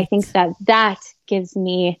reason. And I think that gives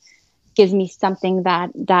me something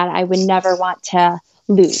that I would never want to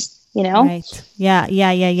lose, you know? Right. Yeah.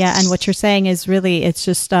 And what you're saying is really, it's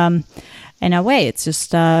just, in a way, it's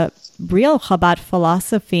just real Chabad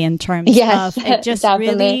philosophy in terms of it just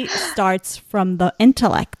really starts from the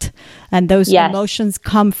intellect, and those emotions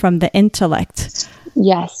come from the intellect.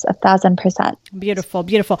 Yes, 1,000%. Beautiful,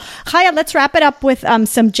 beautiful. Chaya, let's wrap it up with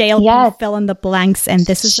some JLP fill in the blanks. And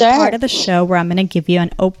this is the part of the show where I'm going to give you an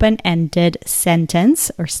open-ended sentence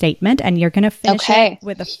or statement, and you're going to finish it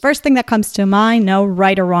with the first thing that comes to mind. No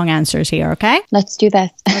right or wrong answers here, okay? Let's do this.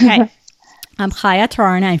 Okay. I'm Chaya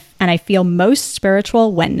Taran, and I feel most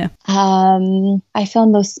spiritual when? I feel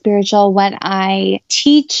most spiritual when I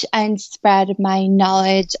teach and spread my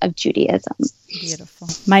knowledge of Judaism. Beautiful.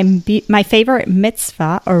 My favorite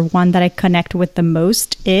mitzvah, or one that I connect with the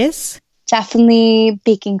most, is? Definitely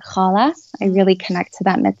baking challah. I really connect to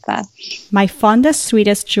that mitzvah. My fondest,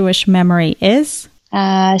 sweetest Jewish memory is?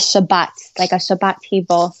 Shabbat, like a Shabbat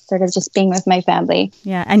table, sort of just being with my family.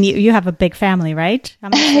 Yeah, and you have a big family, right?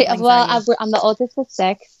 I'm the oldest of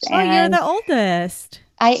 6. Oh, you're the oldest.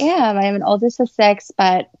 I am. I am an oldest of 6,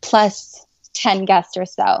 but plus 10 guests or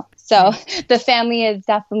so. So the family is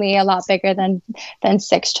definitely a lot bigger than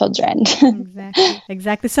 6 children.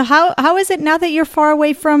 Exactly. So how is it now that you're far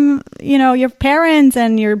away from, your parents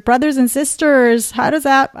and your brothers and sisters? How does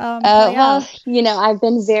that play out? I've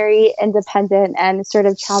been very independent and sort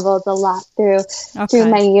of traveled a lot through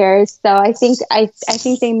my years. So I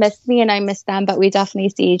think they miss me and I miss them, but we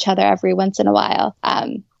definitely see each other every once in a while.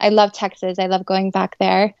 I love Texas. I love going back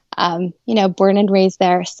there. Born and raised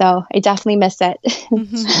there. So I definitely miss it.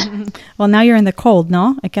 Well, now you're in the cold,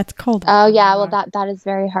 no? It gets cold. Oh, yeah. Well, that is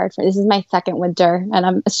very hard. This is my second winter and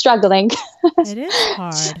I'm struggling. It is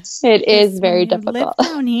hard. It is very difficult. You live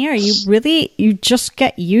down here. You just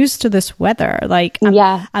get used to this weather. Like,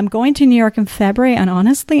 I'm going to New York in February and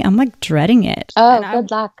honestly, I'm like dreading it. Oh,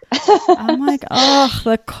 good luck. I'm like,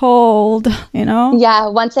 the cold, Yeah.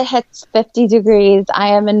 Once it hits 50 degrees, I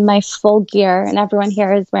am in my full gear and everyone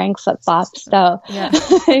here is wearing flip-flops. So,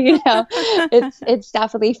 it's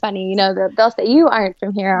definitely funny. They'll say, you aren't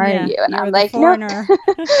from here, aren't you? And I'm like, no,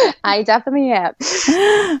 I definitely am.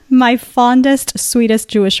 My fondest, sweetest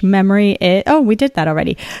Jewish memory is, we did that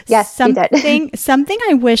already. Yes, we did. Something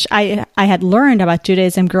I wish I had learned about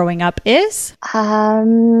Judaism growing up is?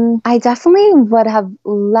 I definitely would have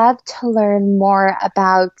loved to learn more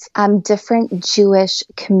about different Jewish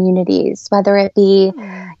communities, whether it be,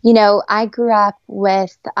 I grew up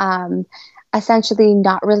with essentially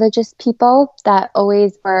not religious people that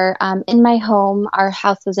always were in my home. Our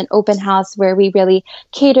house was an open house where we really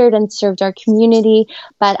catered and served our community.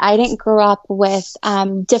 But I didn't grow up with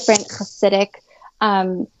different Hasidic,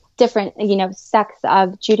 different, sects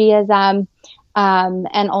of Judaism.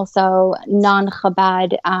 And also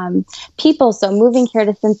non-Chabad people. So moving here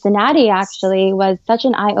to Cincinnati actually was such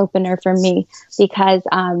an eye-opener for me because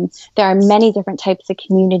there are many different types of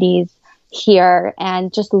communities here,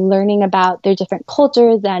 and just learning about their different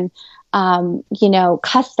cultures and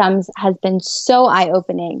customs has been so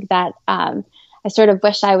eye-opening that I sort of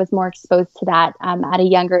wish I was more exposed to that at a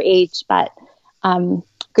younger age, but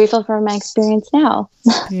grateful for my experience now.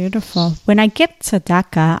 Beautiful. When I give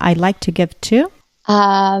tzedakah, I like to give to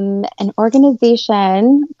an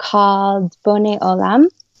organization called Bonei Olam.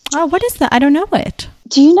 Oh, what is that? I don't know it.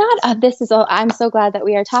 Do you not? I'm so glad that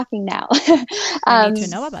we are talking now. I need to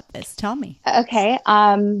know about this. Tell me. Okay.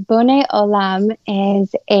 Bonei Olam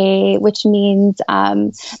which means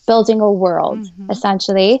building a world,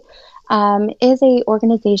 essentially, is a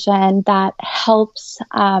organization that helps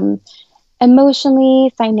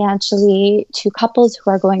emotionally, financially to couples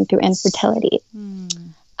who are going through infertility.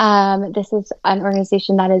 This is an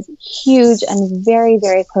organization that is huge and very,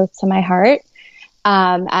 very close to my heart.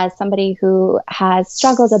 As somebody who has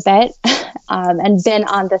struggled a bit and been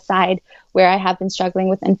on the side where I have been struggling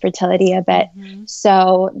with infertility a bit.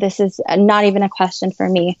 So this is not even a question for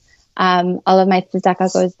me. All of my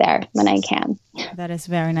tzedakah goes there when I can. That is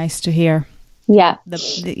very nice to hear. Yeah.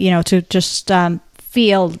 To just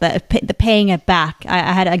feel the paying it back.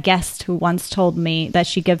 I had a guest who once told me that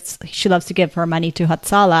she loves to give her money to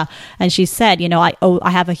Hatzalah, and she said, I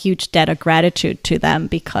have a huge debt of gratitude to them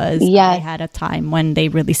because I had a time when they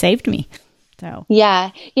really saved me. So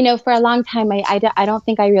for a long time, I don't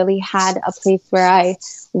think I really had a place where I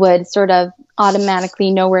would sort of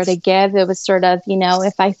automatically know where to give. It was sort of,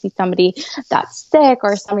 if I see somebody that's sick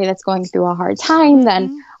or somebody that's going through a hard time,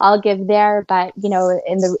 then I'll give there. But, in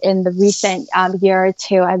the recent year or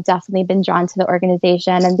two, I've definitely been drawn to the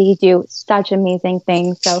organization, and they do such amazing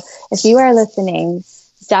things. So if you are listening,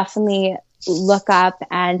 definitely look up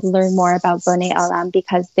and learn more about Boneh Elham,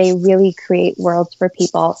 because they really create worlds for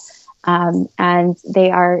people. And they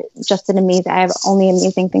are just I have only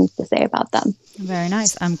amazing things to say about them. Very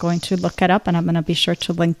nice. I'm going to look it up, and I'm going to be sure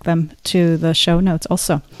to link them to the show notes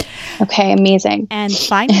also. Okay, amazing. And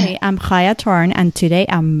finally, I'm Chaya Torn, and today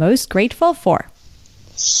I'm most grateful for.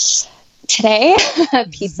 Today,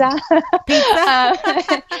 pizza.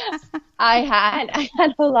 I had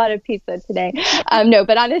a lot of pizza today. No,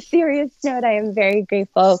 but on a serious note, I am very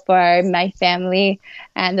grateful for my family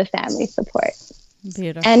and the family support.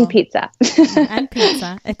 Beautiful. And pizza. And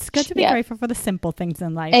pizza. It's good to be grateful for the simple things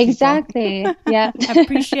in life. Exactly. Yeah.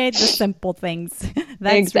 Appreciate the simple things.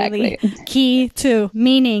 That's really key to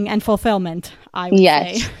meaning and fulfillment, I would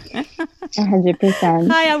say. 100%.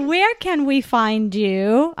 Chaya, where can we find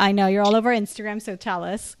you? I know you're all over Instagram, so tell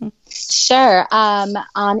us. Sure. On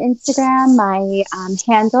Instagram, my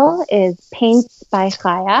handle is Paints by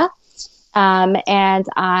Chaya. And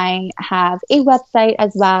I have a website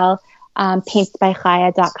as well.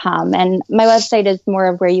 paintsbychaya.com, and my website is more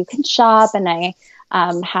of where you can shop, and I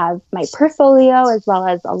have my portfolio as well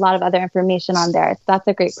as a lot of other information on there. So that's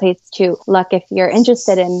a great place to look if you're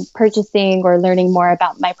interested in purchasing or learning more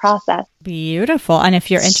about my process. Beautiful. And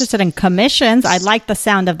if you're interested in commissions, I like the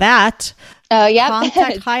sound of that.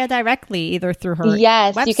 Contact Chaya directly, either through her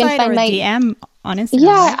website, you can find or DM on Instagram.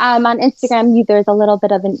 Yeah, on Instagram, there's a little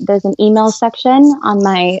bit of there's an email section on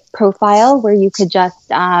my profile where you could just,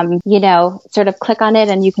 sort of click on it,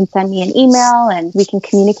 and you can send me an email, and we can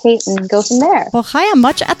communicate and go from there. Well, Chaya,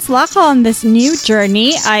 much atzlacha on this new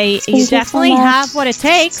journey. You definitely have what it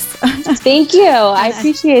takes. Thank you. I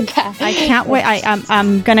appreciate that. I can't wait.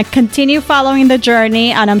 I'm going to continue following the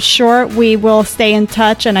journey, and I'm sure we will stay in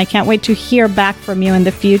touch, and I can't wait to hear back from you in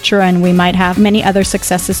the future, and we might have many other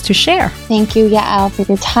successes to share. Thank you, Yael, for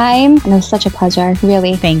your time. And it was such a pleasure,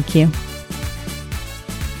 really. Thank you.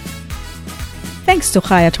 Thanks to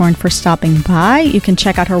Chaya Torn for stopping by. You can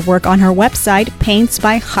check out her work on her website,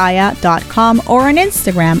 paintsbychaya.com, or on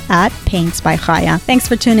Instagram at paintsbychaya. Thanks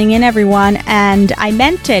for tuning in, everyone. And I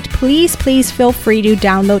meant it. Please feel free to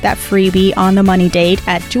download that freebie on the Money Date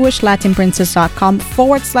at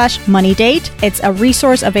jewishlatinprincess.com/money date. It's a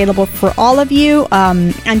resource available for all of you.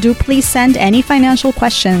 And do please send any financial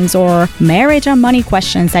questions or marriage and money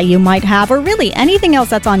questions that you might have, or really anything else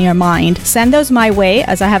that's on your mind. Send those my way,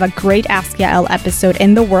 as I have a great Ask Yael episode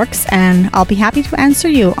in the works, and I'll be happy to answer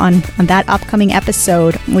you on that upcoming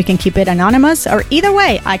episode. We can keep it anonymous, or either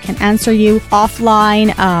way, I can answer you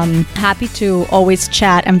offline. Happy to always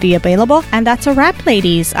chat and be available. And that's a wrap,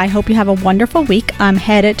 ladies. I hope you have a wonderful week. I'm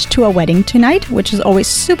headed to a wedding tonight, which is always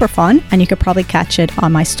super fun, and you could probably catch it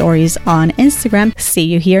on my stories on Instagram. See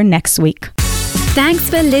you here next week. Thanks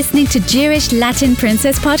for listening to Jewish Latin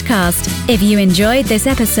Princess Podcast. If you enjoyed this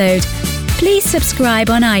episode, please subscribe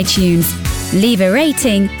on iTunes, leave a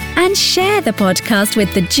rating, and share the podcast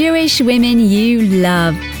with the Jewish women you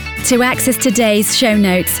love. To access today's show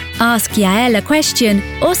notes, ask Yael a question,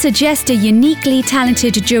 or suggest a uniquely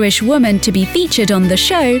talented Jewish woman to be featured on the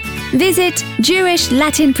show, visit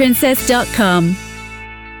jewishlatinprincess.com.